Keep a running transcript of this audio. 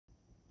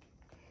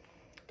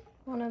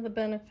One of the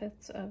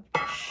benefits of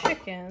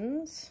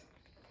chickens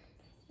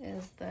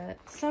is that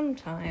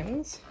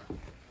sometimes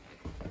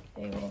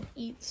they will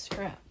eat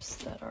scraps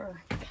that are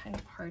kind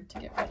of hard to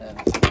get rid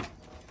of.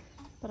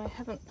 But I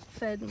haven't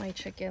fed my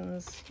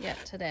chickens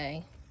yet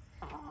today,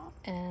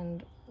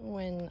 and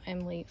when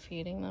I'm late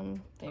feeding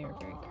them, they are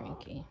very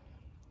cranky.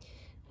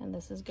 And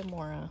this is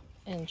Gamora,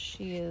 and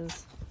she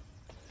is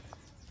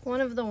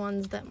one of the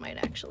ones that might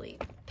actually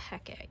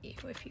peck at you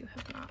if you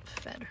have not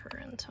fed her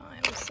in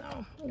time. So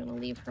I'm gonna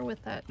leave her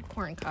with that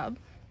corn cob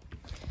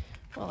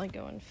while I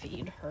go and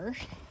feed her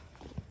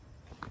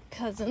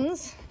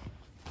cousins,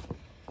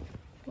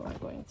 who are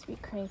going to be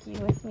cranky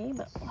with me,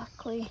 but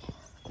luckily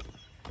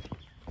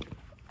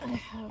I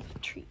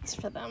have treats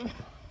for them.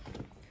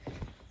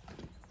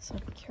 So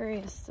I'm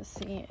curious to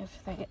see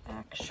if they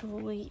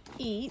actually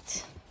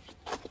eat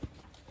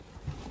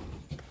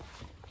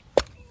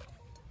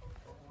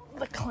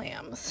the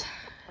clams.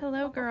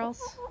 Hello,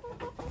 girls.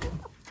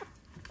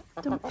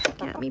 Don't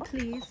pick at me,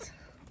 please.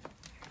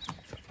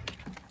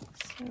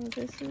 So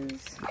this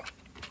is,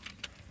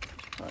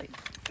 probably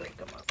break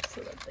them up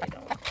so that they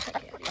don't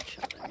peck at each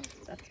other.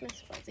 That's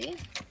Miss Fuzzy.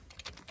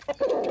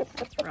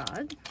 That's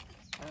Rod.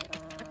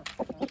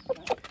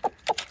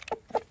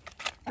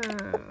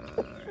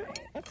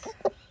 Alright.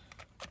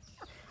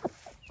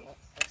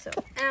 So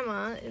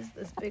Emma is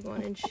this big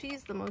one, and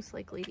she's the most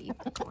likely to eat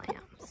the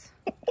clams.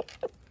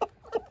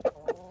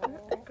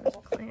 There goes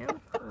a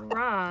clam.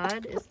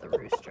 Rod is the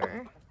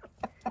rooster,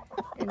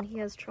 and he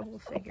has trouble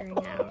figuring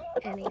out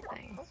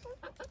anything.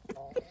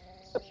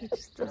 He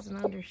just doesn't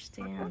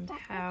understand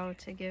how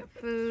to get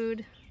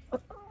food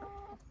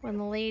when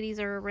the ladies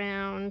are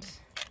around.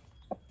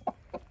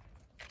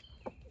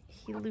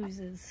 He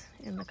loses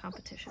in the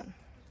competition.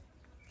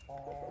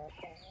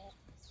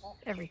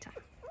 Every time.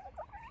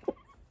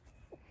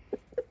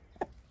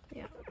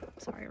 Yeah,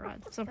 sorry,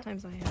 Rod.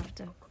 Sometimes I have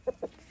to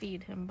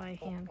feed him by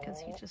hand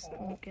because he just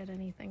won't get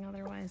anything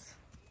otherwise.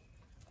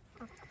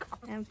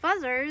 And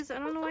Fuzzers, I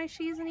don't know why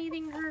she isn't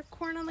eating her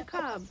corn on the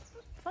cob.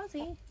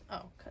 Fuzzy?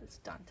 Oh, because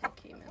Dante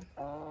came in.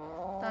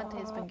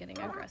 Dante's been getting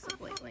aggressive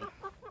lately.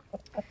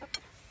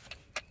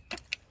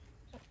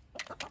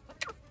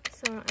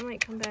 So I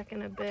might come back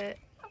in a bit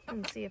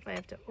and see if I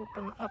have to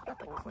open up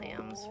the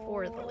clams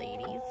for the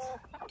ladies.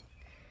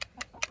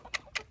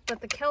 But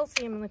the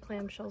calcium in the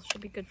clamshells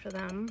should be good for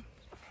them.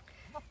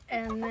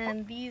 And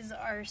then these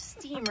are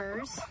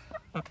steamers,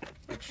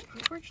 which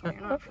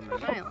unfortunately are not from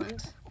Rhode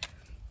Island.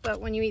 But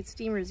when you eat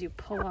steamers, you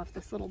pull off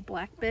this little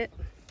black bit,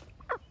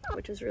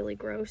 which is really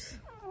gross.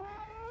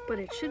 But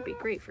it should be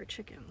great for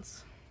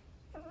chickens.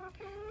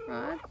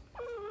 Rod,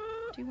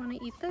 do you want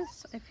to eat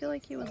this? I feel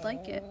like you would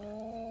like it.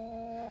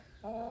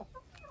 Do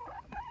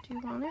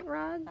you want it,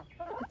 Rod?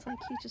 It's like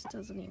he just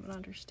doesn't even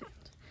understand.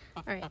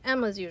 Alright,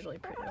 Emma's usually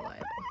pretty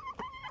reliable.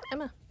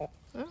 Emma.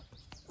 Huh?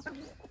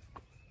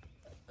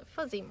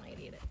 Fuzzy might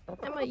eat it.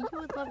 Emma, you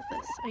would love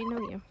this. I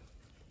know you.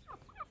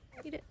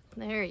 Eat it.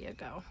 There you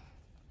go.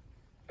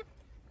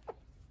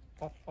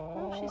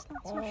 Oh, she's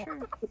not so sure.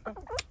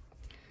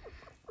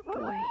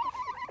 Boy,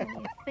 when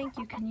you think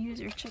you can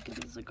use your chickens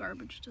as a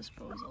garbage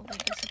disposal, they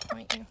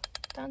disappoint you.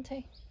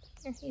 Dante,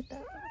 here, eat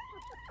that.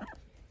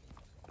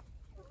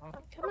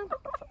 Come on,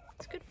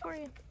 it's good for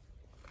you.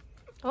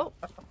 Oh,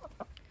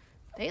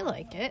 they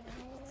like it.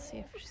 Let's see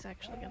if she's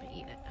actually gonna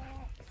eat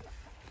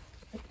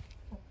it.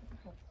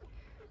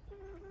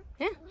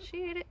 Yeah,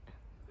 she ate it.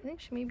 I think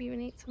she maybe even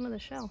ate some of the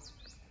shell.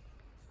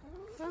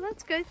 Well,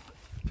 that's good.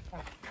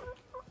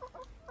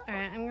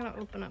 Alright, I'm gonna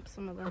open up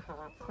some of the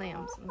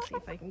clams and see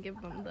if I can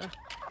give them the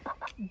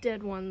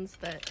dead ones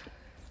that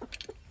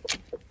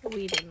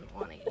we didn't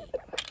want to eat.